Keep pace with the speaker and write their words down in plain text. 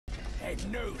And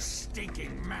no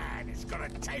stinking man is gonna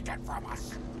take it from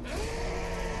us!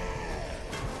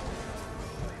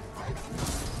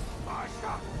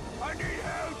 Master, I need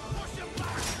help! Push him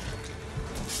back!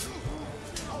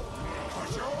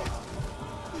 Push him!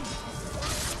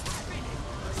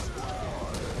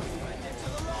 To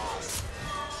the last!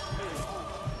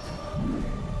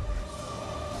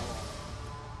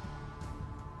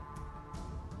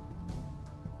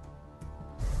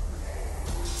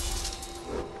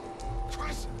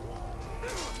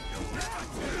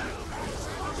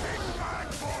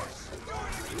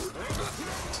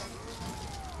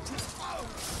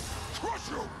 Crush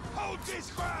you! Hold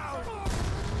this ground!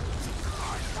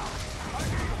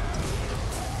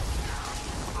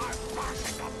 I'm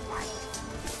passing the fight!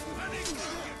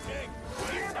 Anything you think!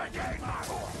 We're the game now!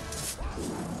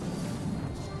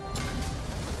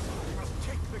 We must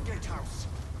take the gatehouse!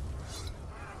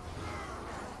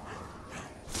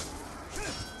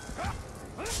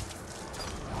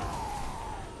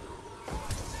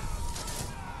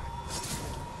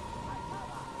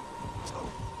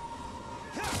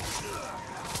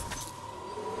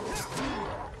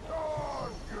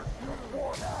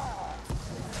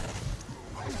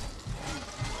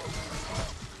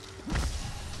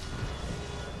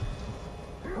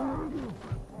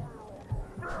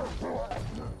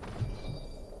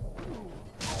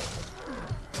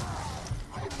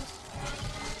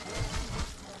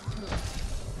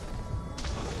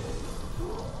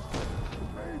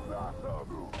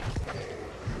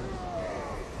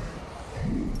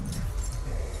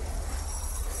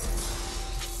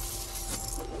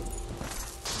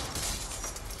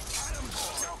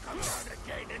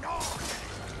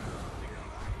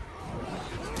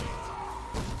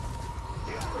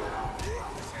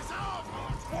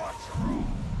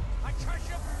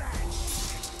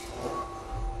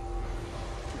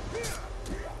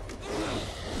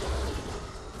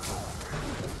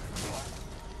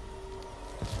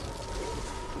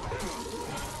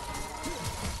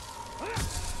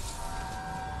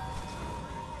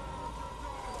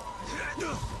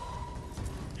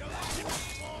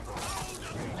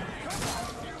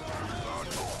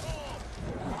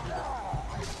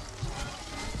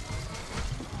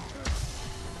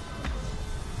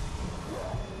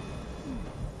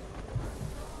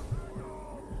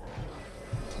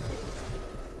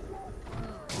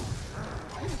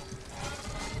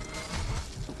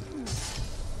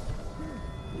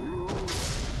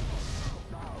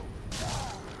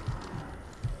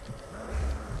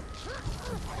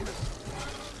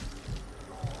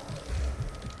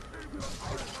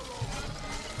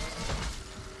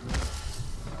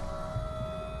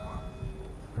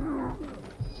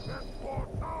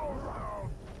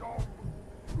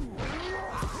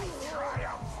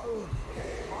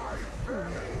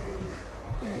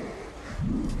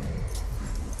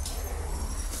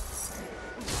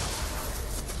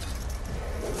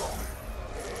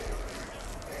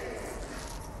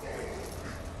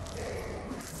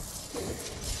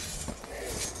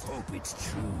 Hope it's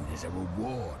true there's a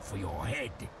reward for your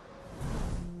head.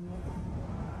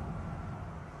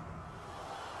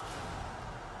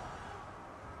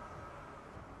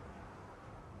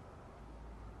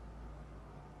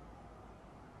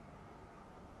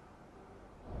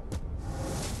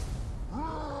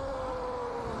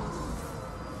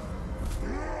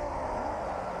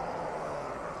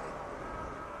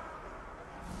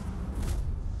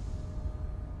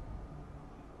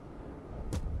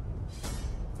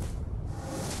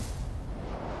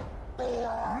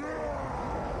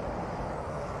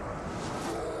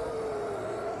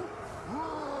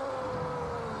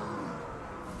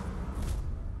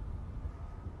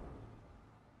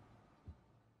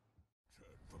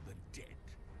 From the dead.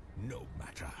 No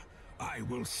matter. I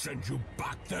will send you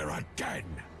back there again.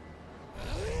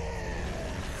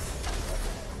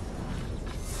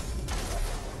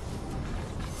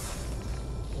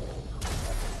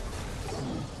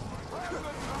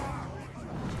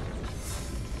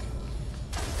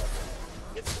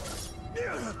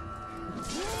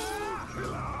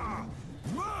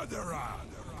 Murderer!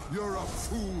 You're a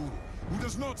fool who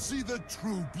does not see the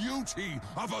true beauty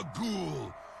of a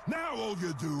ghoul. Now all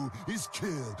you do is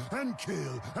kill and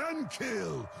kill and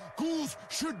kill. Ghouls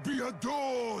should be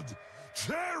adored,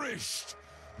 cherished.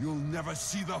 You'll never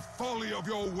see the folly of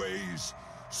your ways,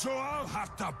 so I'll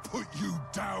have to put you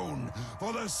down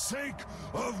for the sake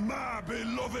of my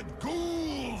beloved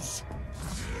ghouls.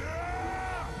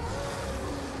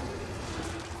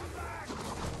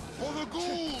 For the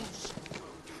ghouls!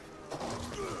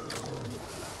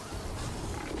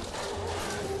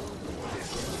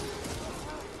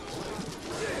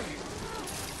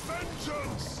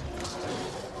 Vengeance!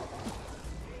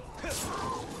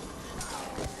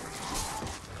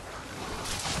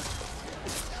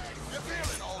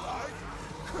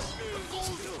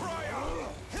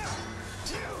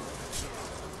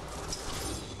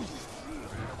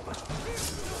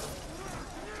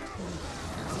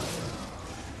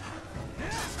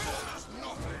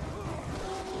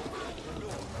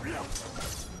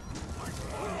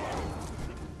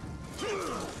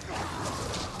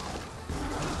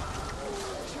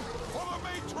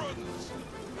 matrons!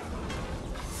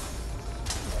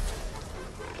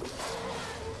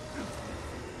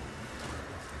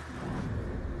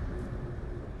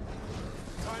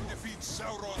 Time to feed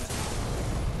Sauron.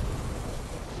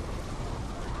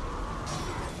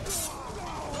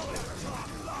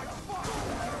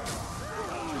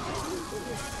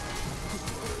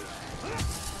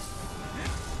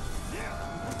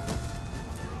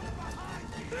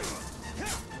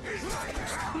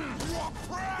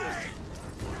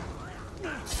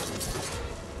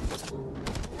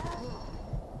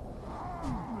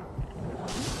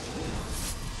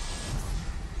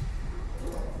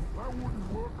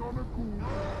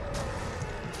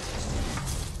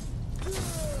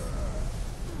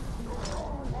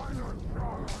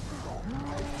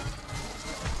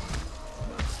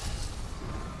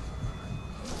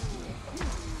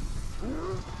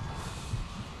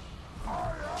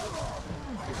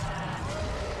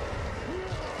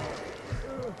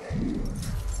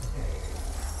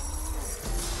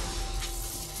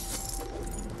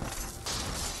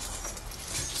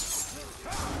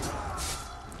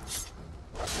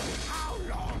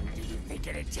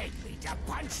 Take me to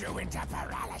punch you into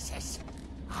paralysis.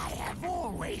 I have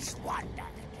always wondered.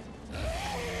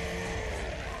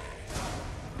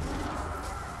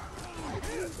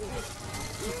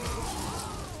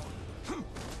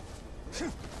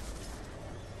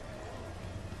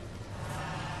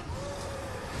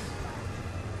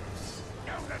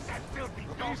 Notice that filthy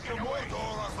dog in the way.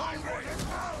 Hungry.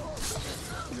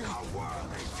 How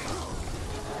worthy.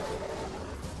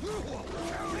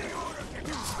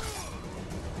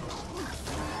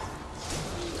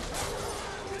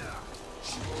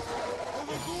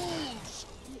 Over ghouls!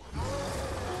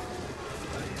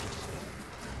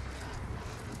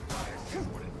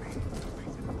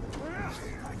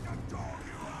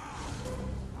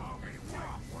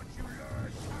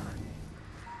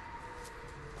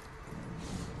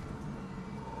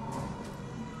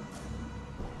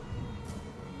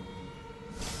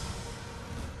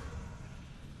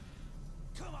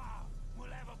 Come on, we'll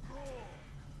have a brawl.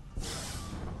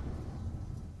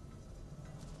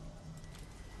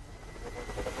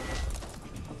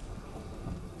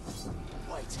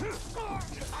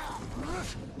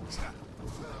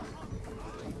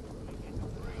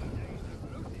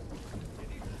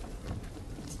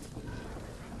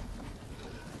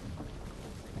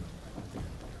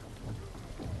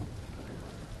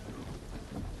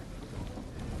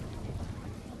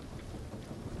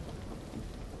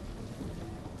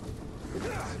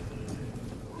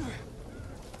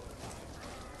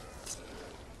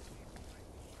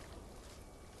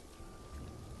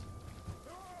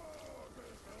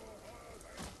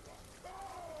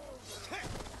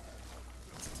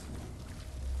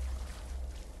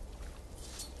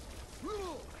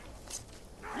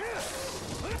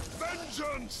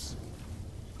 Vengeance!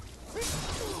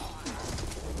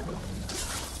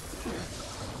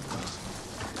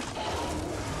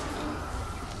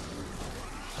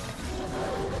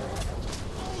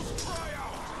 Ghouls cry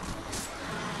out!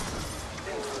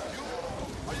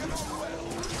 Are you not well?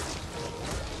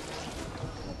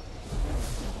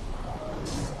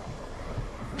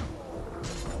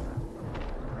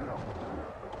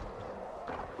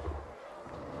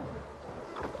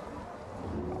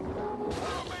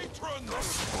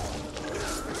 Matrons!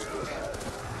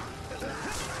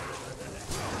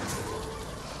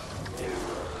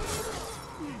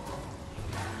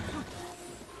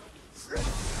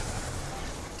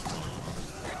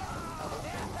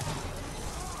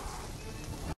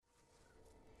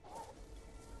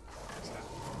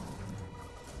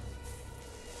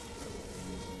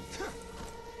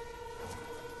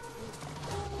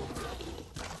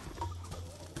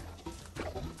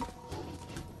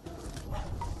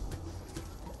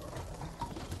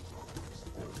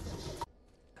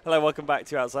 Hello, welcome back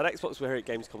to Outside Xbox. We're here at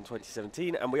Gamescom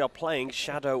 2017, and we are playing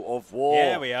Shadow of War.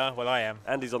 Yeah, we are. Well, I am.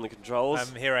 Andy's on the controls.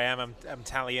 Here I am. I'm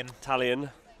Talion.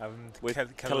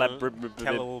 With Caleb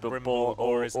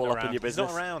all isn't up around. in your business.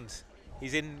 He's not around.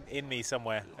 He's in me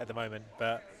somewhere at the moment,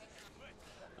 but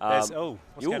there's, oh,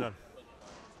 what's going on?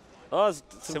 Oh, there's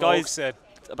some guys orcs,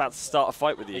 about to start a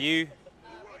fight with you. Are you?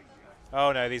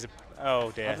 Oh no, these are.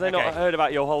 Oh dear. Have they not heard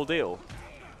about your whole deal?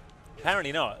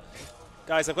 Apparently not.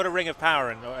 Guys, I've got a ring of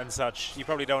power and such. You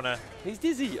probably don't know. He's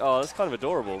dizzy. Oh, that's kind of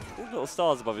adorable. There's little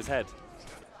stars above his head.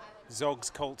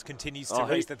 Zog's cult continues to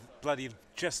raise the bloody,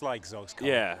 just like Zog's cult.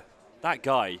 Yeah, that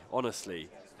guy, honestly.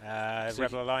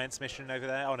 Rebel Alliance mission over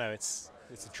there. Oh no, it's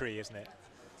a tree, isn't it?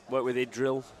 Work with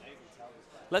Idril.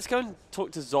 Let's go and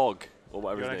talk to Zog or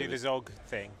whatever You his want to name do the is. Zog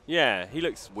thing? Yeah, he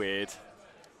looks weird.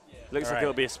 Looks like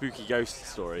it'll be a spooky ghost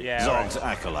story. Yeah. Zog's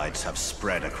acolytes have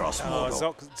spread across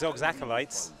Mordor. Zog's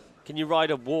acolytes. Can you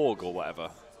ride a warg or whatever?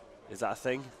 Is that a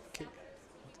thing?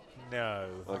 No.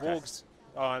 Okay. Wargs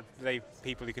are they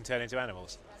people who can turn into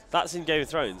animals? That's in Game of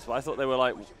Thrones, but I thought they were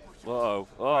like, whoa,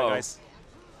 Hi guys.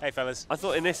 Hey fellas. I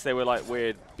thought in this they were like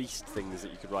weird beast things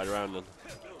that you could ride around on.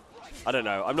 I don't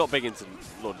know. I'm not big into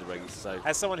Lord of the Rings, so.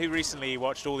 As someone who recently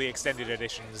watched all the extended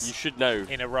editions, You should know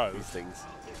in a row, these things.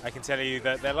 I can tell you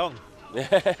that they're long.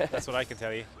 That's what I can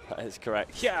tell you. That is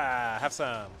correct. Yeah, have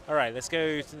some. All right, let's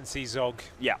go and see Zog.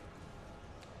 Yeah.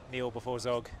 Kneel before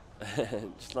Zog.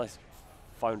 Just nice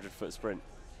 500-foot sprint.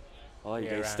 Oh, you Yeah,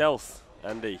 go right. stealth,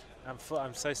 Andy.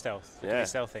 I'm so stealth. Look Yeah. at me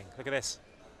stealthing. Look at this.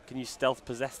 Can you stealth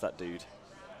possess that dude?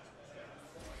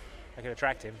 I can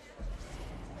attract him.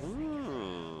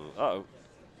 Uh-oh.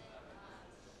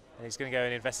 And he's going to go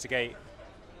and investigate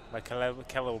my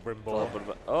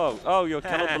Celebrimbor. Oh, your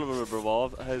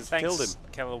Celebrimbor has Thanks, killed him.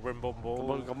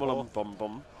 Celebrimbor. Bum.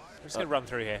 I'm just going to run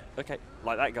through here. Okay,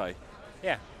 like that guy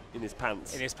Yeah. in his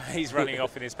pants. He's running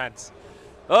off in his pants.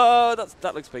 Oh,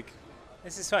 that looks big.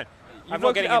 This is fine. You've I'm not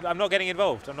woken up. getting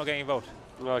involved. I'm not getting involved.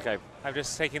 Okay. I'm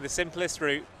just taking the simplest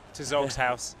route to Zog's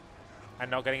house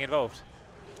and not getting involved.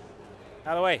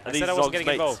 Out of the way. I these said I wasn't Zog's getting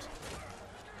mates? involved.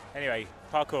 Anyway,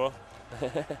 parkour.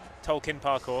 Tolkien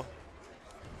parkour.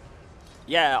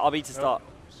 Yeah, I'll be to start.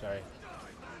 Sorry.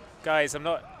 Guys, I'm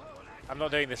not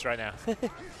doing this right now.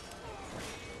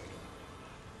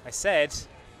 I said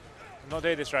I'm not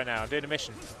doing this right now. I'm doing a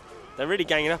mission. They're really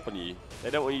ganging up on you. They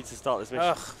don't want you to start this mission.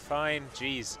 Ugh, fine.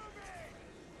 Jeez.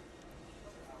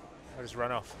 I'll just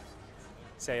run off.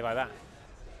 Say it like that.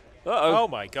 Uh-oh. Oh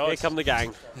my god. Here come the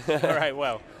gang. All right,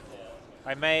 well.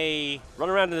 I may Run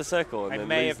around in a circle and then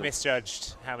have lose them.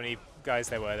 misjudged how many guys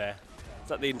there were there. Is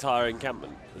that the entire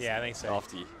encampment? Yeah, I think so.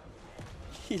 After you.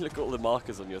 You look at all the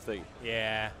markers on your thing.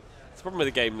 Yeah. It's the problem with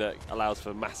a game that allows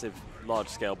for massive,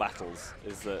 large-scale battles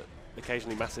is that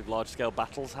occasionally massive, large-scale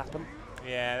battles happen.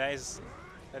 Yeah, that is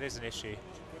an issue.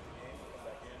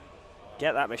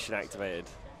 Get that mission activated.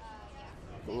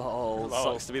 Lol. Lol.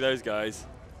 Sucks to be those guys.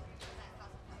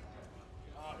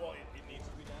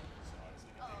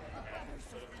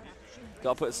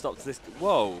 Gotta put a stop to this.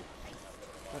 Whoa.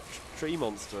 That tree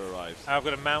monster arrived. I've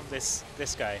got to mount this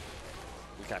guy.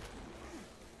 Okay.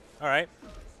 All right.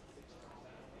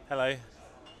 Hello.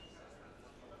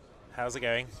 How's it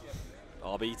going?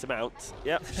 RB to mount.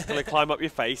 Yep, just gonna climb up your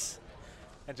face.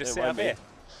 And just Don't sit up mind me. here.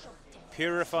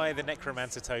 Purify the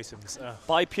necromancer totems.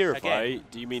 By purify, Again.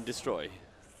 do you mean destroy?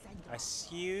 I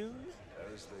assume.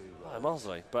 Oh, miles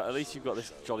away. But at least you've got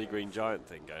this jolly green giant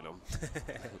thing going on.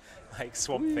 Like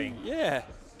Swamp Thing. Yeah.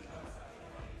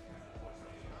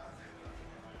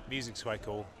 Music's quite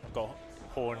cool. I've got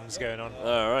horns going on.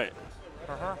 All right.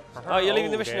 Oh, you're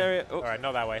leaving the mission dear. area. Oh. All right,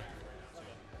 not that way.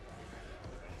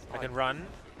 I can run.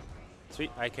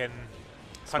 Sweet. I can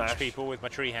punch Smash. people with my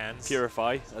tree hands.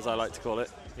 Purify, as I like to call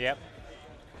it. Yep.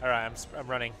 All right, I'm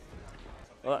running.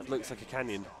 Well, that looks like a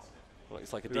canyon.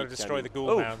 Looks like a We've got deep to destroy canyon. the ghoul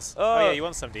Oh. mounds. Oh. Oh yeah, you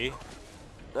want some, do you?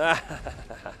 Flatten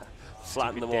them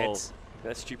Stupid all. deads.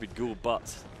 That stupid ghoul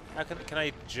butt. How can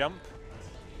I jump?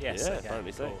 Yes, Yeah, I can.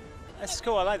 apparently so. Cool. That's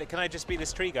cool. I like that. Can I just be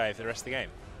this tree guy for the rest of the game?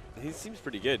 He seems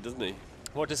pretty good, doesn't he?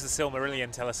 What does the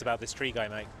Silmarillion tell us about this tree guy,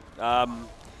 mate?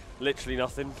 Literally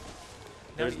nothing.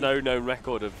 There is No, no known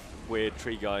record of weird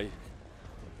tree guy.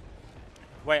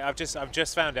 Wait, I've just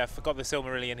found it. I forgot the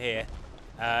Silmarillion here.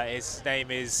 His name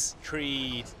is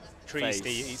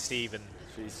Stephen.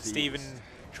 Stephen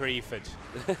Treeford.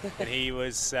 And he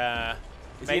was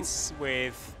mates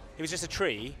with. He was just a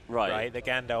tree, Right. that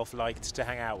Gandalf liked to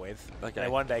hang out with. Okay. And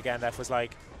then one day Gandalf was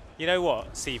like, you know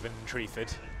what, Stephen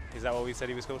Treeford? Is that what we said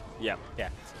he was called? Yeah. Yeah.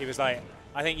 He was like,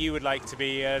 I think you would like to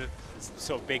be a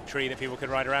sort of big tree that people can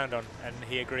ride around on. And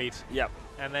he agreed. Yep.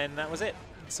 And then that was it.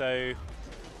 So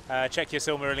check your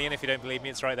Silmarillion if you don't believe me.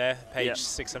 It's right there, page Yep.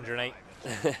 608.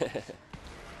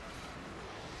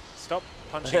 Stop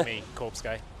punching me, corpse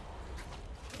guy.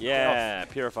 Yeah,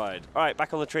 purified. All right,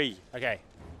 back on the tree. Okay.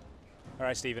 All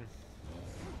right, Stephen.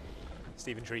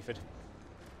 Stephen Treeford.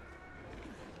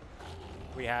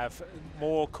 We have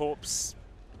more corpse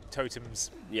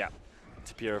totems. Yeah,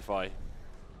 to purify.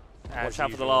 as Watch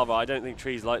out for the usual. lava. I don't think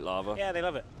trees like lava. Yeah, they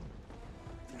love it.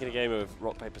 Think in a game of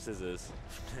rock, paper, scissors,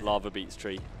 lava beats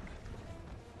tree.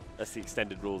 That's the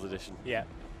extended rules edition. Yeah.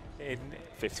 In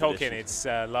Fifth Tolkien, edition. it's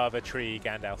lava tree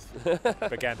Gandalf.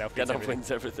 But Gandalf gets Gandalf everything.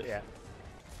 wins everything. Yeah.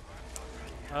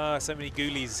 Ah, so many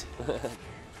ghoulies.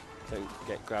 Don't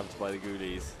get grabbed by the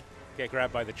ghoulies. Get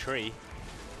grabbed by the tree.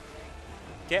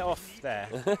 Get off there.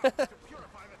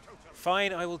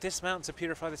 Fine, I will dismount to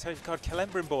purify the totem. God,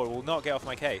 Celebrimbor will not get off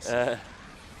my case.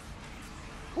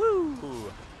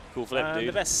 Cool flip, dude.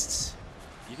 The best.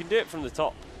 You can do it from the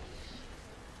top.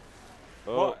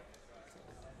 Oh. What?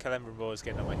 Calembrambor is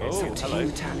getting on my case. Oh, hello.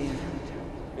 Italian,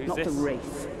 Who's not this? the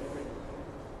wraith.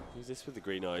 Who's this with the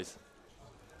green eyes?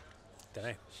 Don't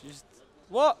know. She's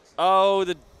what? Oh,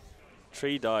 the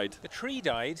tree died. The tree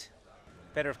died.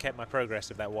 Better have kept my progress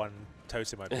of that one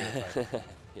totem I purified.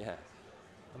 Yeah.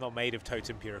 I'm not made of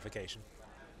totem purification.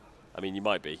 I mean, you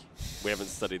might be. We haven't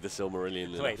studied the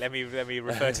Silmarillion. Wait, let me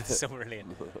refer to the Silmarillion.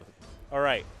 All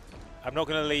right. I'm not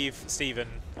going to leave Stephen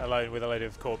alone with a load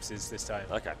of corpses this time.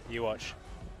 Okay. You watch.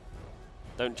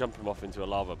 Don't jump him off into a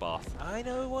lava bath. I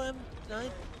know what I'm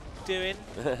doing.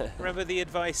 Remember the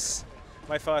advice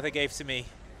my father gave to me?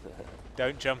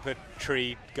 Don't jump a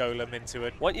tree golem into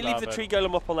it. Why don't you leave the tree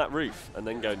golem up on that roof and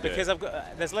then go and do because it? I've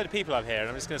got there's a load of people up here and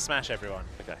I'm just going to smash everyone.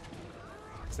 Okay.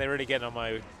 So they're really getting on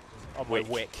my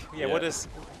wick. Yeah, Yeah. What does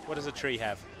a tree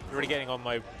have? They're really getting on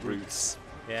my roots.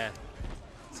 Yeah.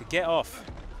 So get off.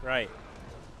 Right.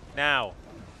 Now.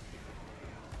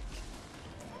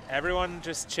 Everyone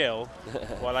just chill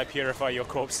while I purify your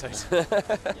corpse totem.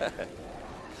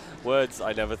 Words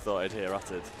I never thought I'd hear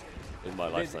uttered in my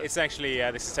lifetime. It's actually,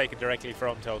 this is taken directly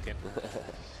from Tolkien.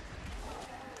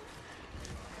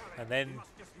 And then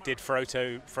did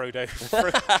Frodo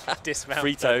dismount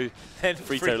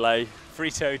Frito-Lay.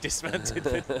 Frito dismounted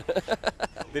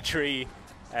the tree,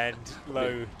 and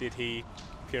lo, did he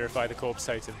purify the corpse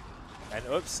totem. And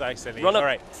oops, I accidentally... Run up, all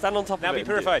right, stand on top now of it. be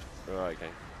purified. Alright, okay.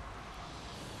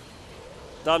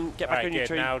 Done, get back All right, on your good.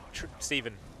 tree. Now,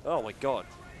 Stephen. Oh my god.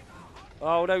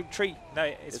 Oh no, tree. No,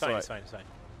 it's fine, all right. it's fine, it's fine.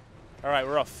 All right,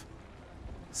 we're off.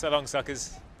 So long,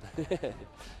 suckers.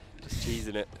 Just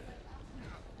cheesing it.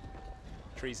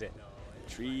 Trees it.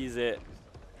 Trees it.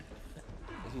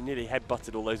 You nearly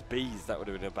headbutted all those bees. That would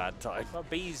have been a bad time. Well,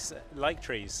 bees like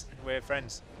trees. We're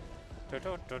friends.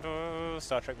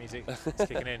 Star Trek music. It's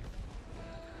kicking in.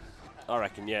 I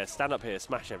reckon, yeah. Stand up here,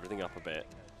 smash everything up a bit,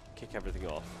 kick everything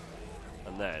off,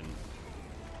 and then...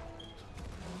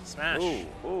 Smash. Ooh,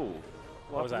 ooh.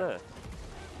 What was happened that?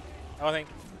 Oh, I think...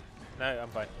 No, I'm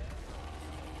fine.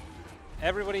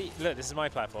 Everybody, look, this is my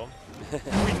platform.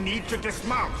 We need to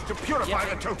dismount to purify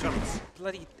the totems.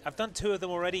 Bloody, I've done 2 of them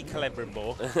already,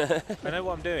 Calembrambor. I know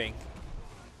what I'm doing.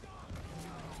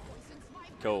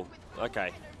 Cool.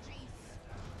 Okay.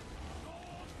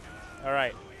 All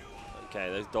right. Okay,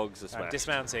 those dogs are smashed. I'm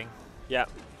dismounting. Yeah.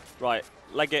 Right.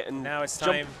 Leg it and Now it's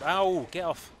jump, time. Oh, get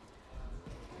off.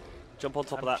 jump on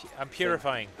top of that. I'm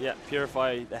purifying. Yeah,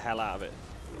 purify the hell out of it.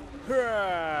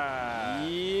 Hurrah!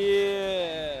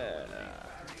 Yeah.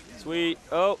 Sweet.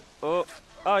 Oh, oh.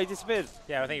 Oh, he disappeared.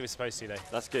 Yeah, I think he was supposed to, though.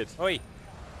 That's good. Oi!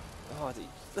 Oh,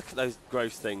 look at those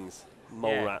gross things.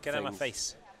 Mole Yeah, rat get things. out of my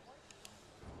face.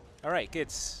 All right,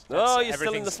 good. Oh, you're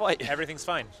still in the fight. Everything's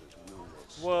fine.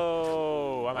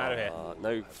 Whoa, I'm out of here.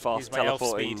 No fast Use my elf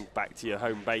teleporting speed. back to your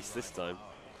home base this time.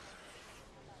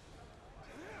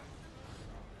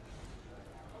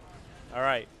 All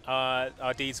right,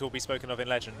 our deeds will be spoken of in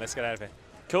legend. Let's get out of here.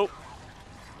 Cool.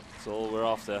 That's all we're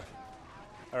after.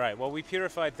 All right, well, we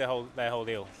purified their whole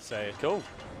deal, so... Cool.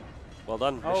 Well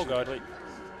done. Oh, Mission God. complete.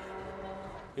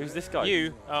 Who's this guy?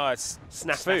 You? Oh, it's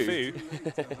Snafu.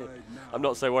 Snafu. I'm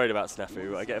not so worried about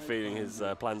Snafu. I get a feeling his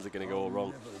plans are going to go all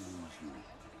wrong.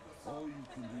 All you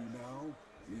can do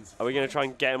now is Are we going to try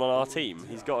and get him on our team?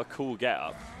 He's got a cool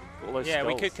get-up. All those Yeah,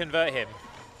 we skulls. could convert him.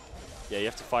 Yeah, you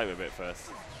have to fight him a bit first.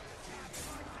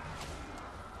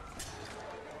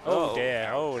 Oh,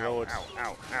 dear. Oh, Lord. Ow,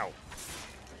 ow, ow.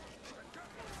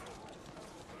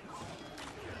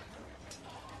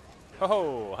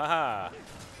 Oh, haha.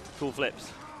 Cool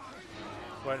flips.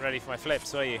 Weren't ready for my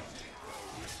flips, were you?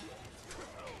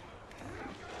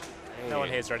 No one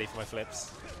here's ready for my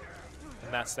flips.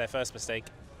 And that's their first mistake.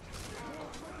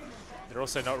 They're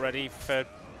also not ready for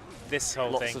this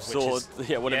whole Lots thing. of swords.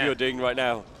 Yeah, whatever you're doing right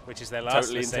now. Which is their last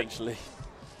Totally mistake. intentionally.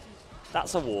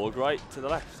 That's a warg, right? To the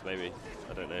left, maybe.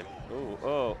 I don't know. Oh, oh,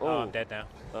 Oh, oh. I'm dead now.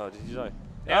 Oh, did you die?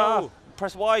 No! Ah,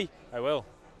 press Y I will.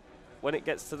 when it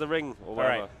gets to the ring or All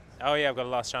whatever. right. Oh, yeah, I've got a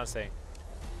last chance thing.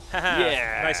 Haha.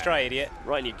 Yeah. Nice try, idiot.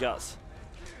 Right in your guts.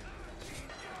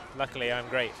 Luckily, I'm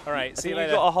great. All right, I see think you later.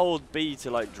 you've got to hold B to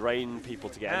like drain people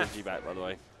to get Ah. energy back, by the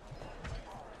way.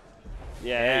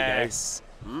 Yeah, there Yes.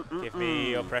 Give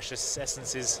me your precious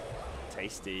essences. you go.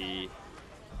 Tasty.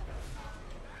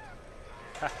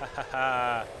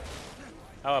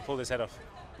 Oh, I pulled his head off.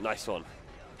 Nice one.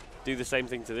 Do the same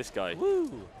thing to this guy.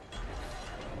 Woo!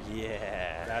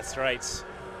 Yeah. That's right.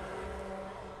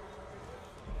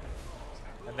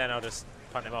 And then I'll just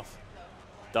punt him off.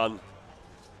 Done.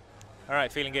 All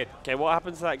right, feeling good. Okay, what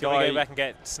happens to that Can guy? we go back and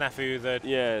get Snafu, the...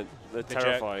 Yeah, the jerk?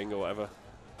 terrifying or whatever.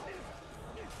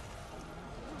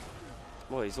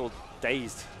 Well, he's all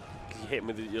dazed. You hit him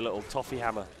with your little toffee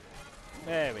hammer.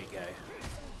 There we go.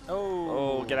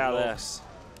 Oh, get out of there.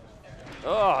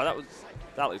 Oh,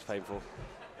 that looks painful.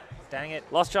 Dang it.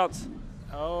 Last chance.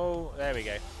 Oh, there we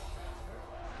go.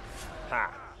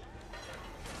 Ha.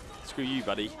 Screw you,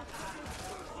 buddy.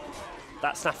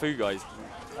 That snafu guy's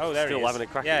Oh, there still he is. having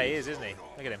a crack Yeah, at he you. is, isn't he?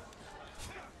 Look at him.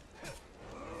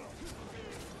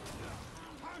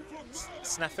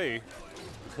 Snafu.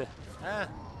 Ah.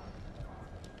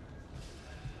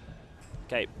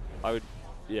 Okay, I would,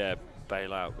 yeah,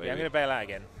 bail out. Maybe. Yeah, I'm going to bail out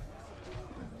again.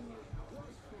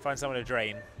 Find someone to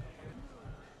drain.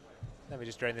 Let me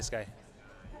just drain this guy.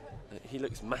 He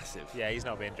looks massive. Yeah, he's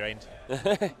not being drained.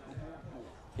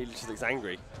 He just looks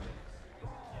angry.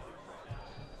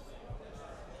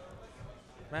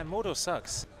 Man, Mordor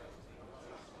sucks.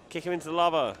 Kick him into the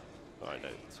lava. Alright, no,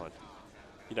 it's fine.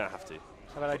 You don't have to.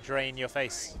 How about I drain your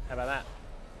face? How about that?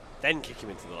 Then kick him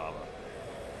into the lava.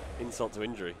 Insult to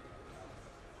injury.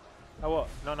 Oh, what?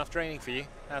 Not enough draining for you?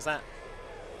 How's that?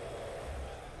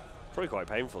 Probably quite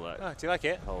painful, that. Oh, do you like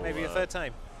it? Oh, Maybe a third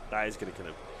time. That is going to kill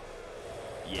him.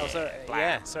 Yeah. Oh, sorry. Blam.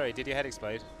 Yeah, sorry. Did your head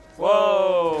explode?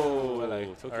 Whoa! Hello.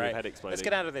 Talking All right. of head exploding. Let's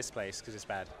get out of this place because it's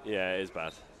bad. Yeah, it is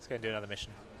bad. Let's go and do another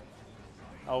mission.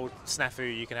 Old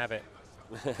snafu, you can have it.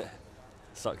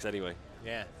 Sucks anyway.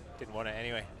 Yeah, didn't want it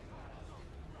anyway.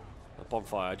 A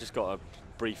bonfire. I just got a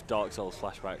brief Dark Souls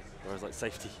flashback where I was like,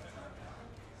 safety.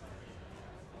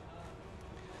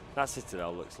 That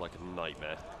Citadel looks like a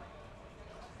nightmare.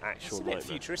 Actual It's a nightmare. bit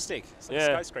futuristic. It's like Yeah.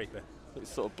 a skyscraper. Looks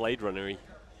sort of Blade Runner-y.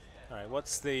 All right,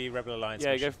 what's the Rebel Alliance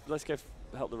Yeah, mission? let's go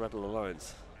help the Rebel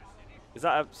Alliance. Is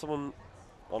that someone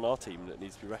on our team that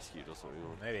needs to be rescued or something?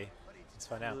 Or? Maybe. Let's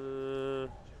find out.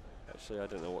 Actually, I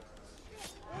don't know what.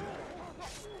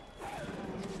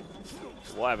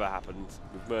 Whatever happened,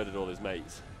 we've murdered all his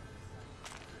mates.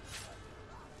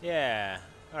 Yeah.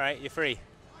 All right, you're free.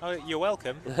 Oh, you're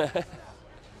welcome.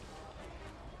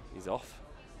 He's off.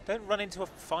 Don't run into a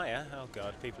fire. Oh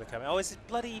God, people are coming. Oh, it's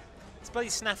bloody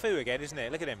snafu again, isn't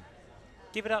it? Look at him.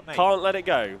 Give it up, mate. Can't let it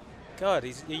go. God,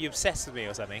 are you obsessed with me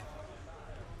or something?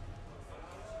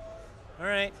 All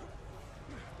right.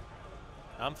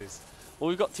 Well,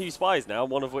 we've got 2 spies now,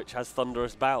 one of which has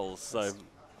thunderous bowels, so...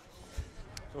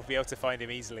 We'll be able to find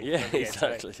him easily. Yeah, when we get to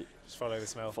it. exactly. Just follow the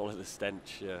smell. Follow the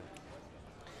stench, yeah.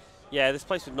 Yeah, this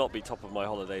place would not be top of my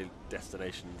holiday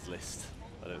destinations list,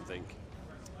 I don't think.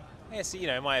 Yeah, so, you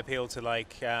know, it might appeal to like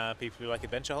people who like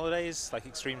adventure holidays, like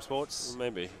extreme sports.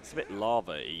 Well, maybe. It's a bit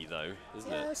lava-y though,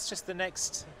 isn't Yeah, it? it's just the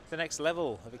next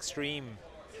level of extreme,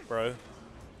 bro.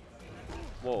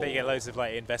 Whoa. But you get loads of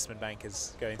like investment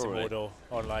bankers going Probably. to Mordor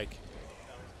on like,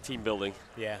 Team building.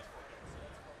 yeah.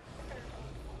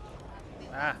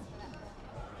 Ah,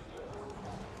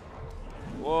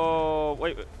 Whoa,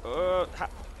 wait.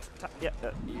 Yeah,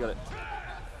 you got it.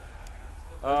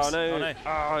 Oh Oops. no. Oh, no.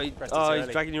 Pressed it too He's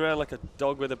early. dragging you around like a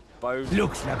dog with a bone.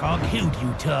 Looks like I killed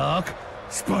you, Tark.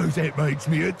 Suppose that makes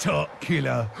me a Tark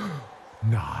killer.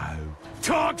 No.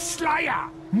 Tark Slayer!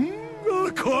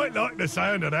 I quite like the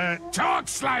sound of that. Tark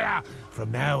Slayer!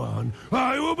 From now on,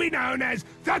 I will be known as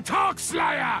the Tark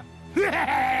Slayer!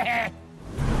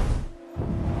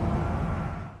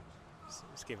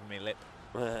 it's giving me lip.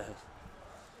 That's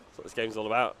what this game's all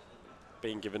about.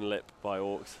 Being given lip by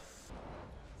orcs.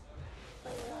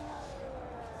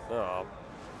 Oh.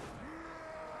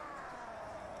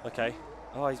 Okay.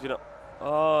 Oh, he's been up.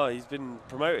 Oh, he's been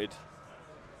promoted.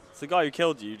 It's the guy who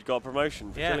killed you. Got a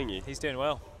promotion for killing you. He's doing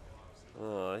well.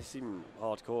 Oh, they seem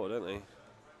hardcore, don't they?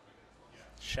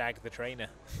 Shag the trainer.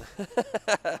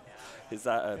 Is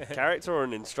that a character or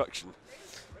an instruction?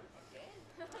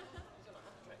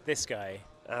 This guy,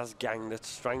 As Gang the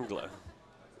Strangler.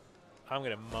 I'm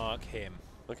going to mark him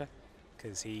Okay.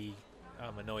 because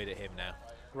I'm annoyed at him now.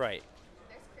 Right.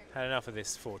 Had enough of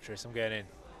this fortress. I'm going in.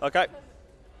 Okay.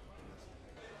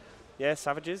 Yeah,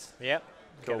 savages. Yep.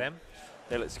 Look Cool. at them.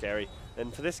 They look scary.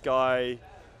 And for this guy,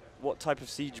 what type of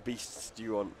siege beasts do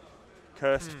you want?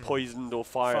 Cursed, poisoned, or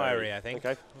fiery? Fiery, I think.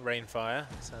 Okay. Rain fire.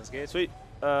 Sounds good. Sweet.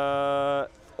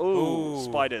 Ooh,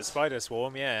 spiders. Spider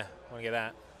swarm, yeah. Want to get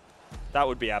that. That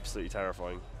would be absolutely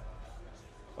terrifying.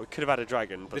 We could have had a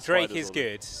dragon, but The Drake spiders is are-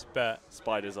 good, but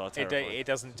Spiders are terrifying. it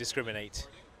doesn't discriminate.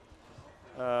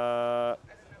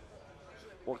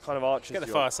 What kind of archers Get the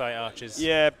do you want? Farsight archers.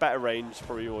 Yeah, better range,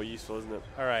 probably more useful, isn't it?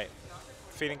 All right.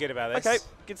 Feeling good about this. Okay,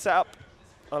 good setup.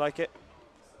 I like it.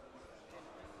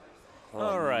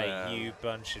 All right, man. you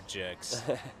bunch of jerks.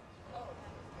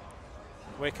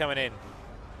 We're coming in.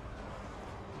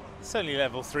 It's only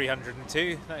level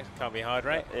 302. That can't be hard,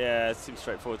 right? Yeah, it seems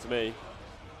straightforward to me.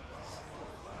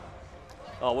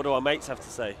 Oh, what do our mates have to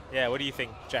say? Yeah, what do you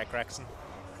think, Jack Gregson?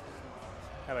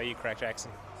 How about you, Craig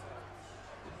Jackson?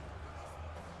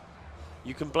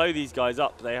 You can blow these guys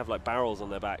up. They have like barrels on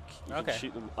their back. You Okay. can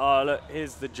shoot them. Oh, look,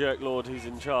 here's the jerk lord who's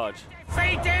in charge.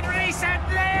 Defeated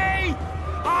recently!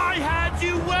 I heard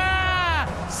you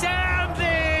were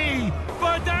soundly,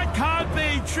 but that can't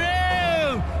be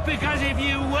true, because if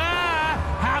you were,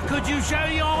 how could you show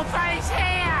your face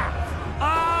here?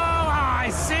 Oh, I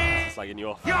see. It's slagging you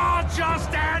off. You're just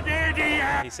an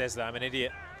idiot. He says that I'm an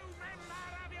idiot.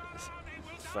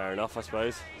 Fair enough, I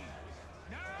suppose.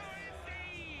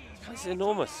 This is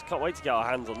enormous. Can't wait to get our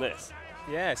hands on this.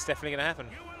 Yeah, it's definitely going to happen.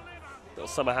 Little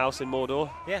summer house in Mordor.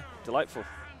 Yeah. Delightful.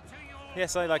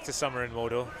 Yes, I like to summer in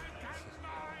Mordor.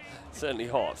 Certainly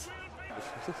hot.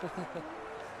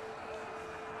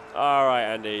 All right,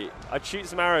 Andy. I'd shoot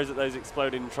some arrows at those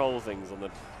exploding troll things on the...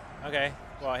 Okay.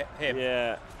 Well, him.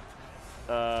 Yeah.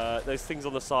 Those things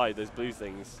on the side, those blue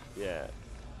things. Yeah.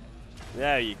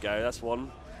 There you go. That's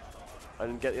one.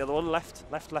 And get the other one. Left,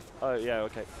 left, left. Oh, yeah,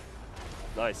 okay.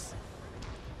 Nice.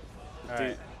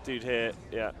 Right. Dude here,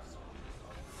 yeah.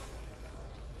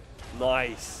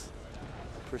 Nice.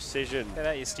 Precision. Look at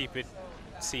that, you stupid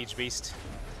siege beast.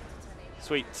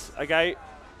 Sweet. Okay.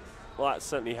 Well, that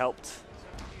certainly helped.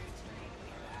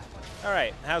 All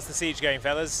right, how's the siege going,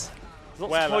 fellas? There's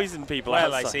lots of poison people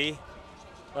Well, outside. I see.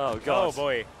 Oh, God. Oh,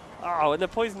 boy. Oh, and the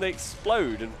poison, they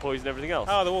explode and poison everything else.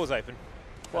 Oh, the wall's open.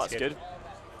 Well, that's good.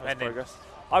 That's And then- progress.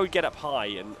 I would get up high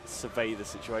and survey the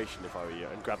situation if I were you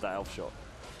and grab that elf shot.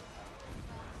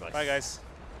 Nice. Bye, guys.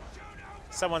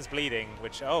 Someone's bleeding,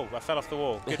 which... Oh, I fell off the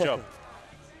wall. Good job.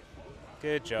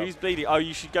 Good job. Who's bleeding? Oh,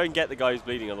 you should go and get the guy who's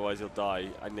bleeding, otherwise he'll die,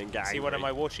 and then get Is he angry. one of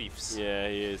my war chiefs? Yeah,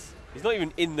 he is. He's not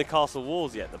even in the castle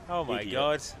walls yet. The Oh, my idiot.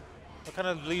 God. What kind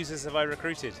of losers have I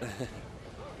recruited?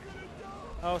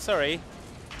 Oh, sorry.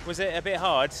 Was it a bit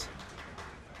hard?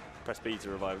 Press B to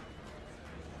revive.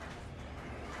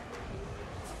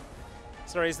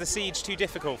 Sorry, is the siege too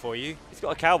difficult for you? He's got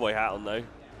a cowboy hat on, though.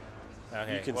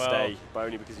 Okay, You can well, stay, but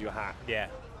only because of your hat. Yeah.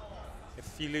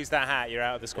 If you lose that hat, you're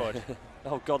out of the squad.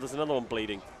 Oh, God, there's another one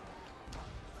bleeding.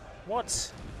 What?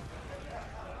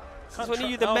 Since when are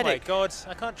you the medic? Oh, my God.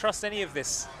 I can't trust any of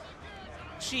this.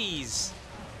 Jeez.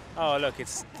 Oh, look,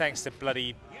 it's thanks to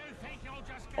bloody...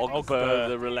 Ogbur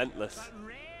the Relentless.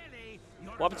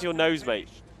 What happened to your nose, mate?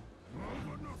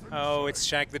 Oh, it's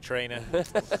Shag the Trainer.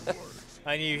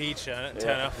 I knew he'd turn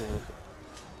up.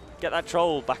 Get that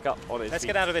troll back up on it. Let's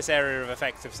get out of this area of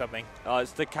effect of something.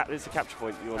 It's the capture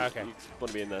point. You want, Okay. you want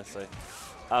to be in there, so.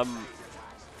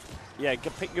 Yeah,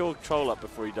 pick your troll up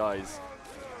before he dies.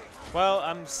 Well,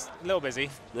 I'm a little busy.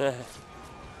 There you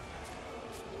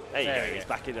There go, we he's go.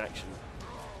 back in action.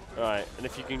 Alright, and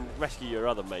if you can rescue your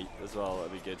other mate as well,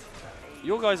 that'd be good.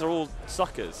 Your guys are all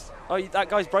suckers. Oh, that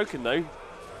guy's broken though.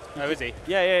 Oh, is he?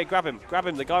 Yeah, grab him,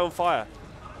 the guy on fire.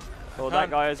 Or that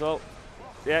Can't- guy as well.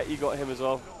 Yeah, you got him as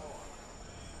well.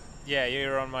 Yeah,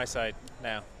 you're on my side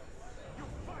now.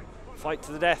 Fight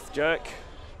to the death, jerk.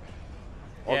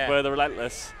 Yeah. Ogbur the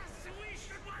Relentless.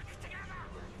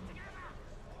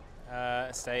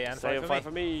 Stay and Stay and fight for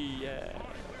for me. me, yeah.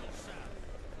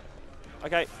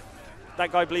 Okay,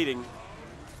 that guy bleeding.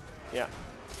 Yeah.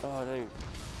 Oh no.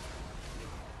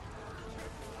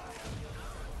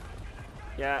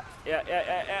 Yeah.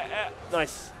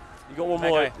 Nice. You got one That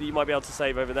more guy. that you might be able to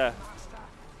save over there.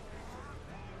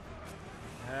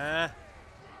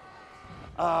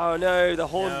 Oh no, the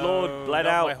Horned Lord bled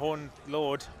not out. my Horned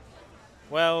Lord.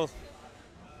 Well,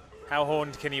 how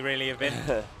horned can he really have been?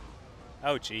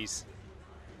 Oh, jeez.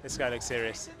 This guy looks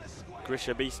serious.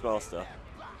 Grisha Beastmaster.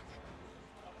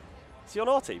 Is he on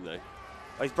our team though?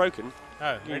 Oh, he's broken.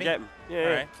 Oh, You can really? get him. Yeah.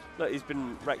 Alright. Look, he's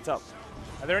been wrecked up.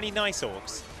 Are there any nice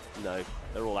orcs? No,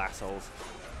 they're all assholes.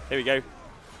 Here we go.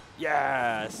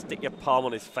 Yeah, stick your palm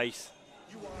on his face.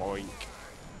 Boink.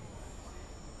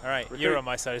 All right, Recruit. you're on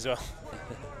my side as well.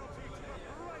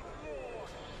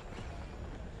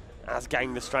 As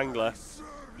Gang the Strangler.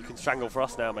 You can strangle for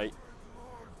us now, mate.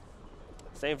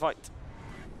 Stay and fight.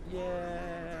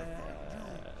 Yeah.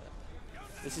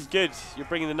 This is good. You're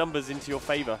bringing the numbers into your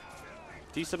favour.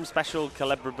 Do some special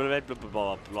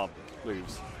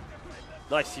moves.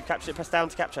 Nice, you captured it. Press down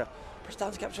to capture. Press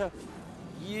down to capture.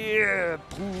 Yeah.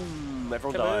 Boom.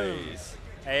 Everyone Kaboom. dies.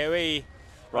 AoE.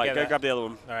 Right, Get go that. grab the other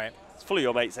one. All right, It's full of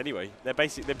your mates anyway. They've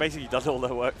basically done all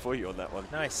their work for you on that one.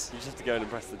 nice. You just have to go in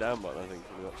and press the down button, I think,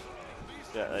 pretty much.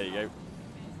 Yeah, there you go.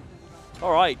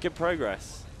 All right, good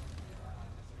progress.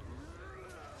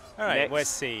 All right, Next. where's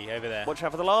C? Over there. Watch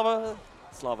out for the lava.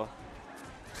 It's lava.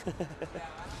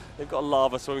 They've got a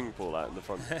lava swimming pool out in the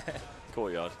front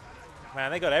courtyard. Man,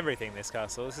 they got everything, this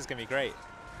castle. This is going to be great,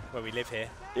 where we live here.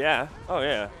 Yeah. Oh,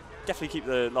 yeah. definitely keep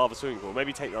the lava swimming pool.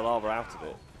 Maybe take the lava out of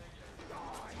it.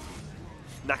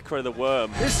 Nakra the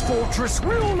worm. This fortress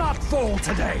will not fall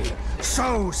today,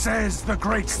 so says the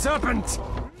Great Serpent.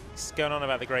 What's going on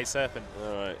about the Great Serpent?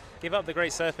 All right. Give up the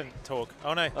Great Serpent talk.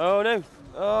 Oh no. Oh no.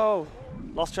 Oh,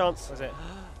 lost chance. Was it?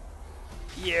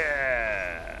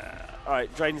 Yeah. All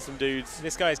right, drain some dudes.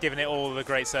 This guy's giving it all the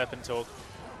Great Serpent talk.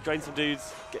 Drain some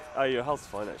dudes. Oh, your health's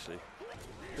fine actually.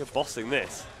 You're bossing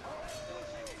this.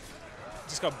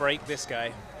 Just got to break this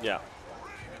guy. Yeah.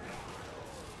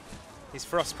 He's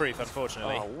frostproof,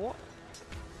 unfortunately. Oh, what?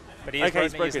 But he is, Okay,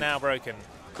 he's he is broken. now broken.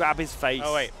 Grab his face.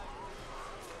 Oh, wait.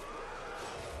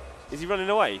 Is he running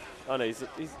away? Oh, no, he's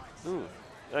ooh.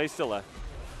 No, he's still there.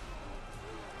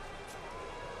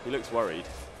 He looks worried.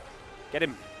 Get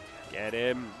him. Get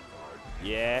him.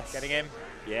 Yes. Getting him.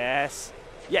 Yes.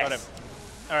 Yes. Got him.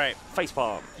 All right.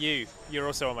 Facepalm. You're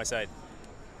also on my side.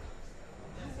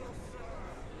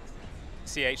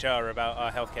 CHR about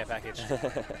our healthcare package.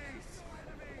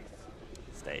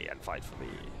 Stay and fight for me.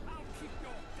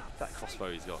 That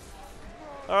crossbow he's got.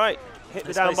 All right. Hit the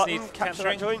This down place button. needs Capture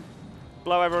that capturing. joint.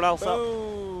 Blow everyone else up.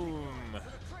 Boom.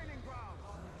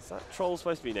 Is that troll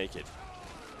supposed to be naked?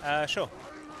 Sure.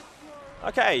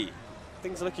 Okay.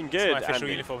 Things are looking good. It's my official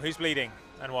Andy. uniform. Who's bleeding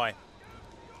and why?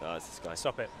 Oh, it's this guy.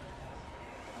 Stop it.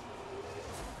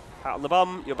 Pat on the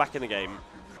bum. You're back in the game.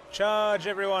 Charge,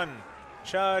 everyone.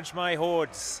 Charge my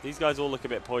hordes. These guys all look a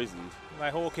bit poisoned.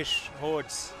 My hawkish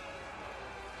hordes.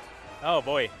 Oh,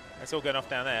 boy. That's all going off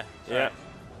down there.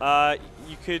 Yeah.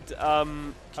 You could.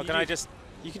 Can I just...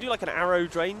 You can do like an arrow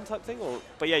drain type thing, or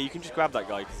but yeah, you can just grab that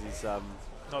guy because he's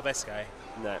Not this guy.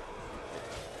 no.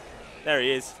 There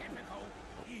he is.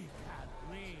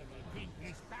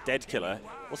 Dead killer.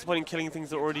 What's the point in killing things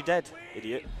that are already dead,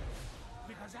 idiot?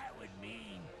 Because that would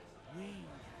mean we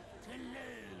to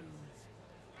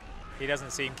lose. He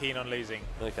doesn't seem keen on losing.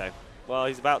 Okay. Well,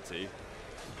 he's about to.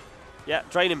 Yeah,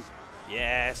 drain him.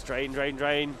 Yes, drain, drain,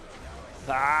 drain.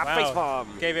 Ah, Wow. face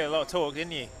palm. Gave it a lot of talk,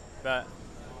 didn't you? But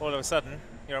all of a sudden,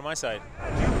 you're on my side.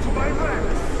 To my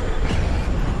left.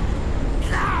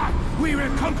 We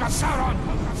will conquer Sauron.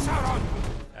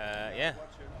 Yeah.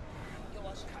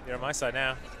 You're on my side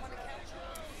now.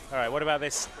 All right, what about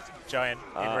this giant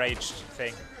enraged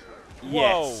thing?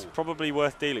 Yes, Whoa. probably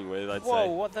worth dealing with, I'd Whoa, say.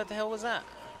 what the hell was that?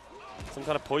 Some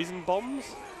kind of poison bombs?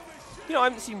 You know, I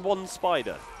haven't seen one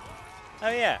spider. Oh,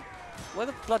 yeah. Where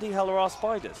the bloody hell are our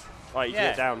spiders? Right, you Yeah.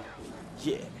 get down.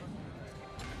 Yeah.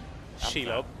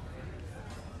 Shelob.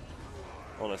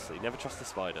 Honestly, never trust the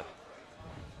spider.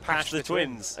 Pash the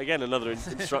twins. Again, another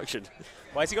instruction.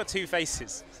 Why has he got two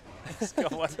faces? He's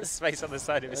got one space on the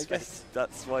side of his I face. guess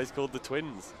that's why it's called the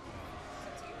twins.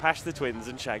 Pash the twins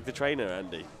and shag the trainer,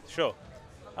 Andy. Sure.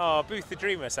 Oh, Booth the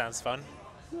Dreamer sounds fun.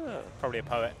 Yeah. Probably a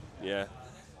poet. Yeah.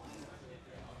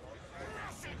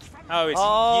 Oh, it's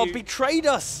Oh, you. betrayed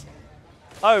us!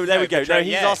 Oh, there we go. No, betrayed-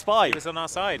 he's yeah, our spy. He was on our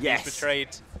side. Yes. He was betrayed.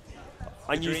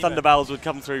 I knew dreamer. Thunderbells would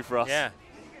come through for us. Yeah.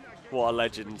 What a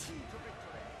legend.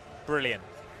 Brilliant.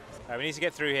 Right, we need to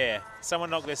get through here. Someone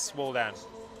knock this wall down.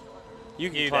 You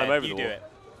can You climb there, over you the do wall. it.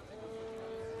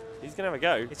 He's going to have a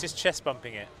go. It's just chest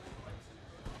bumping it.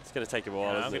 It's going to take a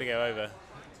while, No, I'm isn't going to it? go over.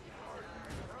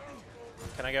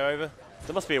 Can I go over?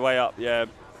 There must be a way up, yeah.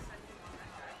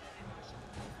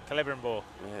 Calibrium ball.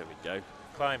 There we go.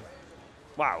 Climb.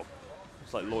 Wow.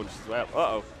 It's like launched his way up.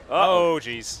 Uh-oh. Uh-oh. Oh,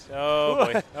 jeez. Oh,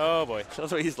 boy. Oh, boy.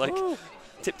 That's why he's like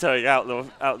tiptoeing out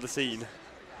the scene.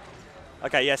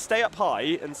 Okay, yeah, stay up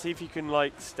high and see if you can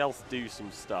like stealth do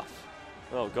some stuff.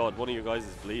 Oh god, one of you guys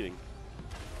is bleeding.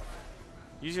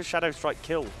 Use your shadow strike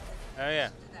kill. Oh, yeah.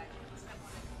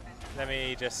 Let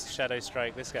me just shadow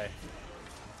strike this guy.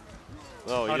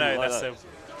 Oh, you Oh, didn't no, like that's that.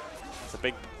 It's a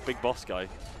big boss guy.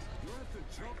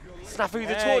 Snafu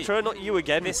the Hey, Torturer, not you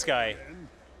again. this guy.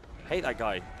 Hate that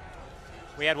guy.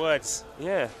 We had words.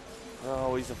 Yeah.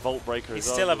 Oh, he's a vault breaker He's as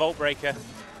well. still a vault breaker.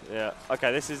 Yeah.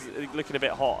 Okay, this is looking a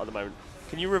bit hot at the moment.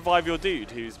 Can you revive your dude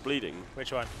who's bleeding?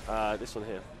 Which one? This one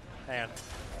here. Hang on.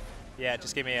 Yeah,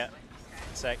 just give me a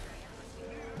sec.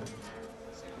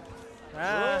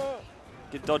 Ah.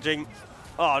 Good dodging.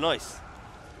 Oh, nice.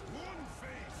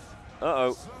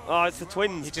 Uh-oh. Oh, it's the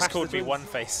twins. He just Pash called the me twins. one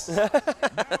face.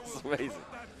 That's amazing.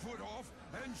 That foot off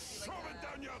and shove it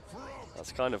down your throat.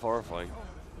 That's kind of horrifying.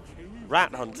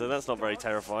 Rat Hunter, that's not very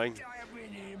terrifying.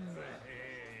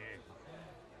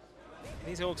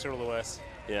 These orcs are all the worst.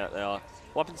 Yeah, they are.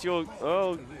 What happened to your...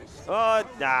 Oh,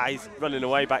 nah, he's running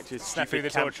away back to his Snafu stupid the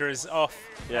camp. Torturer is off.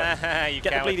 Yeah. You Get the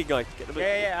coward. bleeding guy. Get the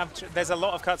bleeding. Yeah, there's a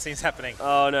lot of cutscenes happening.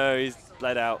 Oh, no, he's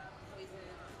bled out.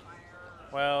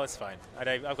 Well, it's fine.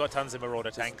 I've got tons of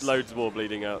Marauder tanks. Loads more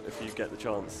bleeding out if you get the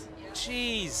chance.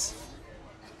 Jeez.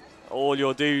 All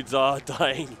your dudes are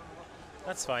dying.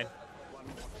 That's fine.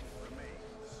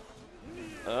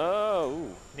 Oh.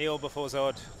 Kneel before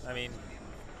Zod. I mean,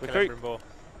 Recruit. Calibrim Ball.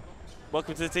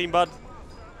 Welcome to the team, bud.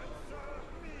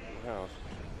 Wow.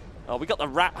 Oh, we got the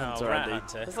Rat Hunter, Rat Andy.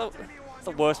 Hunter. That's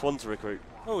the worst one to recruit.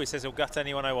 Oh, he says he'll gut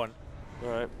anyone I want. All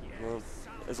right. Well,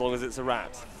 as long as it's a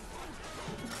rat.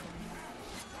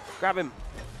 Grab him.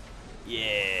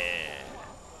 Yeah.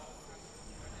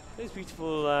 Those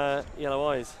beautiful yellow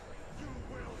eyes.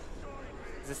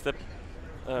 Is this the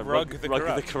Rug the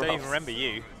Corrupt. Corrupt? Don't even remember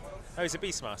you. Oh, he's a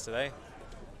Beastmaster, though.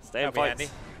 Stay and That'll be fight.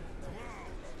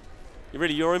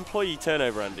 handy. Your employee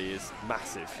turnover, Andy, is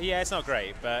massive. Yeah, it's not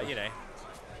great, but, you know.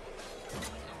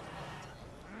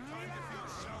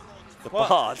 The What?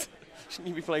 bard. Shouldn't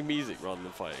you be playing music rather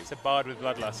than fighting? It's a bard with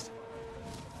bloodlust.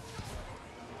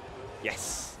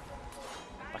 Yes.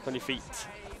 Back on your feet.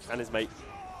 And his mate.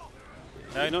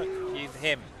 No, not you,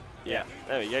 him. Yeah.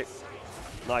 There we go.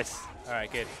 Nice. All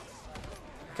right, good.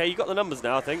 Okay, you got the numbers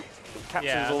now, I think. Capture's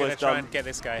Yeah, I'm going to almost try done. and get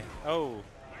this guy. Oh.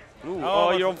 Ooh,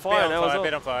 oh, you're on fire now as well.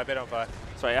 Bit on fire, bit on fire.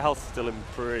 Sorry, your health's still in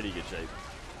pretty good shape.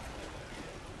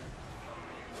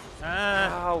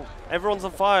 Ah. Ow. Everyone's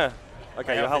on fire. Okay,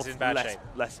 My your health health's is in bad less, shape.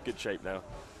 less good shape now.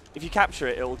 If you capture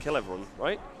it, it'll kill everyone,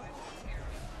 right?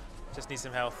 Just need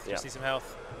some health. Yeah. Just need some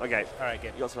health. Okay. All right,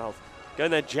 good. You got some health. Go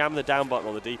in there, jam the down button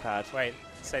on the D-pad. Wait,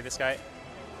 save this guy.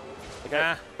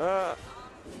 Okay. Ah.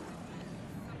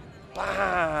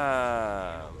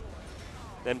 Bam!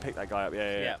 Then pick that guy up.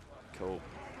 Yeah. Yeah. Cool.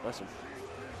 Nice one.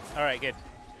 All right, good.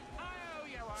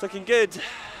 It's looking good.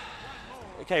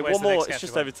 Okay, Where's one the more. next It's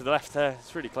just capture over to the left there.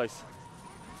 It's really close.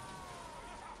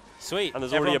 Sweet. And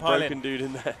there's already a Everyone pile broken in. dude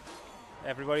in there.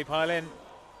 Everybody pile in.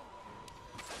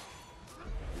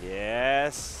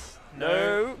 Yes.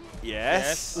 No.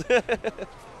 Yes. No.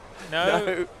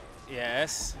 No.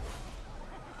 Yes.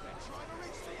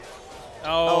 Oh, Oh,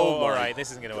 all my. right.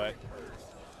 This isn't going to work.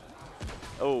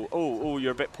 Oh,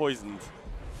 you're a bit poisoned.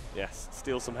 Yes,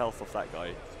 steal some health off that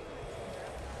guy.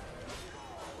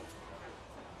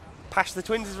 Pash the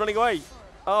Twins is running away.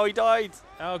 Oh, he died.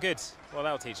 Oh, good. Well,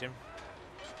 that'll teach him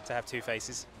to have two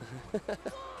faces.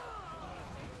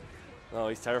 Oh,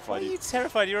 he's Why terrified. are you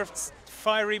terrified? You're a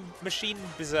fiery machine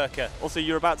berserker. Also,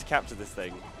 you're about to capture this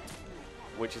thing,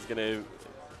 which is going to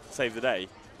save the day.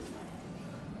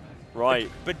 Right.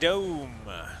 Badome.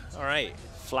 All right.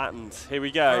 Flattened. Here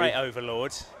we go. All right,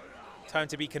 Overlord. Time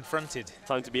to be confronted.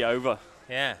 Time to be over.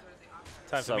 Yeah.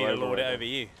 Time So for me to lord it overrated. over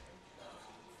you.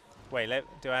 Wait,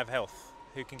 do I have health?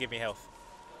 Who can give me health?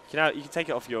 You can take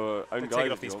it off your own guy. Take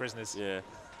it off if you these want. prisoners. Yeah.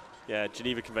 Yeah,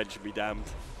 Geneva Convention be damned.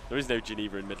 There is no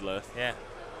Geneva in Middle-earth. Yeah.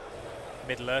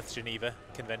 Middle-earth Geneva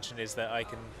Convention is that I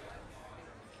can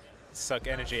suck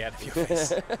energy out of your face.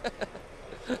 There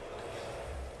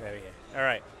we go. All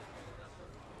right.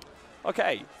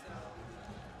 Okay.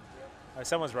 Oh,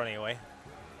 someone's running away.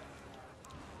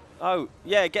 Oh,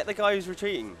 yeah, get the guy who's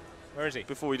retreating Where is he?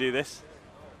 before we do this.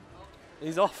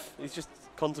 He's off. He's just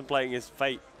contemplating his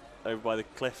fate over by the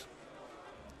cliff.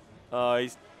 Oh,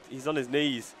 he's on his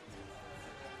knees.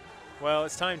 Well,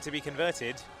 it's time to be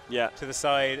converted Yeah. to the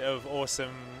side of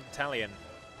awesome Talion.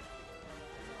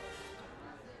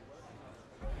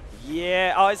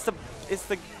 Yeah. Oh, it's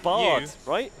the bard, You.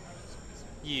 right?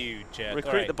 You jerk.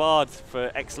 Recruit All right. the bard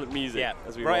for excellent music. Yeah.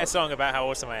 As we Write a want. song about how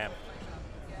awesome I am.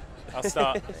 I'll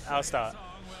start. I'll start.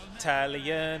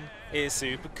 Talion is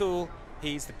super cool.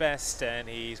 He's the best, and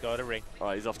he's got a ring. All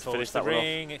right, he's off to Pulls finish the that one off.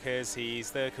 ring because he's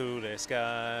the coolest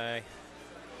guy.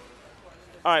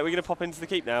 All right, we're going to pop into the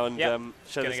keep now and Yep.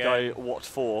 show Gonna this go guy what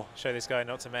for. Show this guy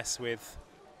not to mess with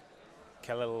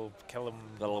Kellum.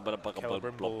 A little bit of blah, blah, blah, blah,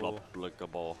 Calibrim blah, blah,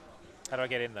 blah. How do I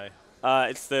get in though?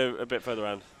 It's a bit further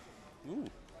around. Ooh.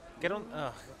 Get on.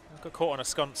 Oh, I got caught on a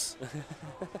sconce.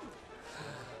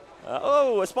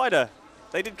 Oh, a spider.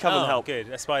 They did come and help. Good.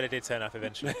 A spider did turn up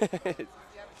eventually.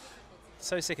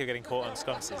 So sick of getting caught on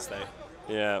sconces though.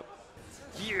 Yeah.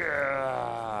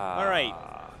 Yeah. All right,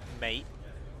 mate.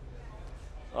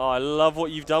 Oh, I love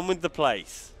what you've done with the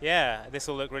place. Yeah, this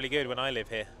will look really good when I live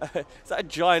here. Is that a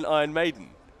giant Iron Maiden?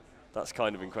 That's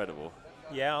kind of incredible.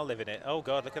 Yeah, I'll live in it. Oh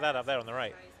god, look at that up there on the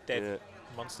right. Dead Yeah.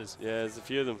 monsters. Yeah, there's a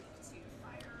few of them.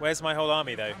 Where's my whole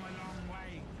army though?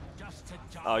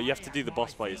 Oh, you have to do the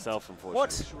boss by yourself, unfortunately.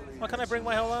 What? Why can't I bring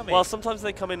my whole army? Well, sometimes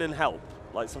they come in and help.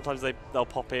 Like, sometimes they'll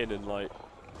pop in and, like,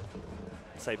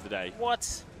 save the day.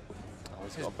 what? Oh,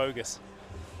 This is bogus.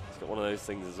 he's got one of those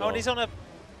things as Oh, well. and he's on a.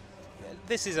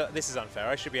 This is unfair.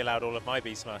 I should be allowed all of my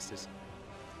Beastmasters.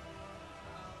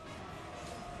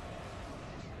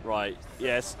 Right.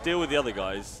 Yes, deal with the other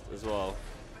guys as well.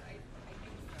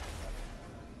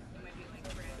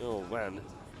 Oh, man.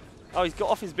 Oh, he's got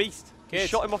off his beast. Good. He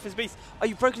shot him off his beast. Oh,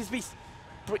 you've broken his beast.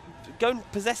 Go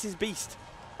and possess his beast,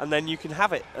 and then you can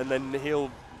have it, and then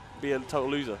he'll be a total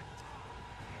loser.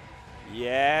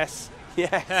 Yes.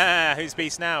 Yes. Who's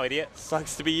beast now, idiot?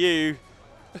 Sucks to be you.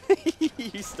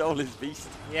 You stole his beast.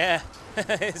 Yeah.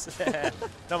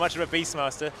 Not much of a beast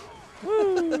master.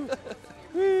 Woo.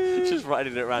 Just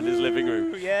riding it around his living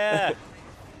room. Yeah.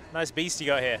 Nice beast you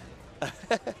got here.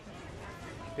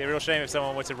 Be a real shame if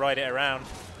someone were to ride it around.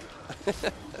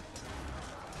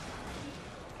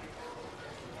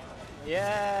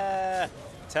 Yeah.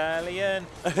 Italian.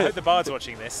 I hope the bard's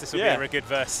watching this. This will be a good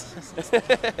verse.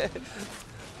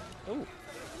 Oh.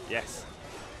 Yes.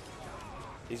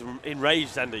 He's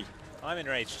enraged, Andy. I'm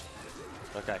enraged.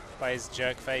 Okay. By his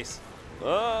jerk face.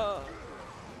 Oh.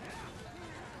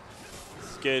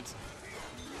 It's good.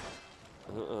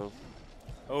 Uh-oh.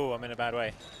 Oh, I'm in a bad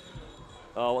way.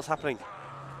 Oh, what's happening?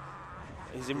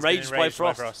 He's enraged by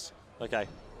Frost. Okay.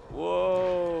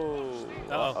 Whoa.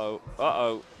 Uh-oh.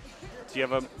 Uh-oh. Do you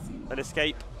have an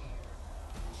escape?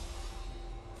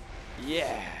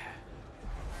 Yeah.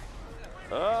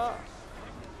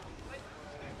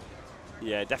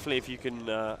 Yeah, definitely if you can...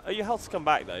 oh, your health's come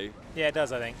back, though. Yeah, it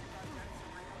does, I think.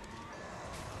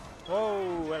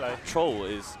 Whoa, hello. Troll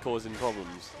is causing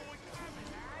problems.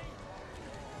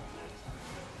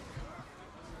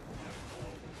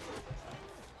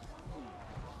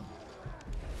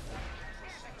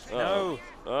 No.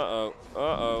 Uh-oh.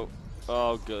 Uh-oh.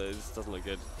 Oh, good. This doesn't look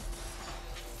good.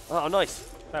 Oh, nice.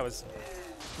 That was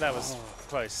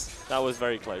close. That was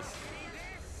very close.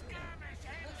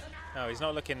 No, he's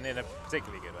not looking in a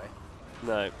particularly good way.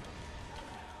 No.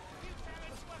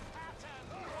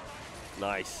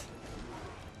 Nice.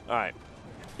 All right.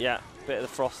 Yeah, bit of the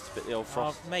Frost, bit of the old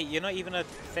Frost. Oh, mate, you're not even a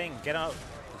thing. Get out.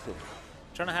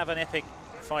 Trying to have an epic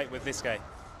fight with this guy.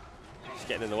 Just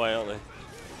getting in the way, aren't they?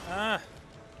 Ah.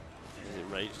 He's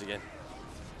enraged again.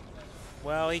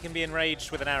 Well, he can be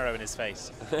enraged with an arrow in his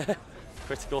face.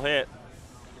 Critical hit.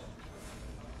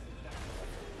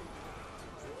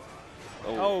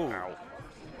 Oh. Ow.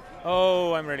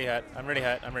 Oh, I'm really hurt. I'm really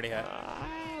hurt. I'm really hurt.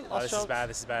 Oh, this chance. is bad.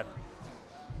 This is bad.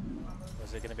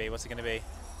 What's it going to be? What's it going to be?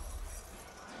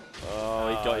 Oh,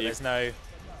 he got you. There's no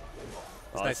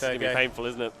This is third going to go. be painful,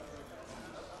 isn't it?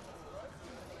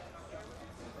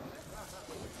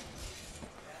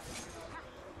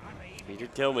 He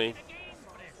did kill me.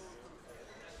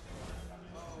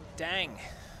 Dang.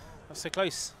 That's so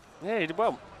close. Yeah, he did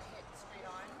well.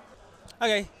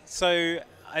 Okay, so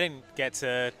I didn't get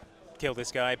to kill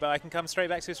this guy, but I can come straight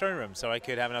back to his throne room, so I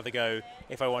could have another go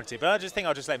if I wanted. But I just think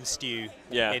I'll just let him stew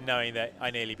in knowing that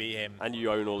I nearly beat him. And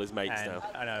you own all his mates now.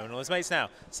 I own all his mates now.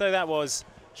 So that was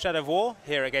Shadow of War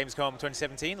here at Gamescom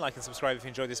 2017. Like and subscribe if you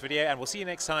enjoyed this video, and we'll see you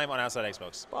next time on Outside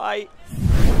Xbox. Bye.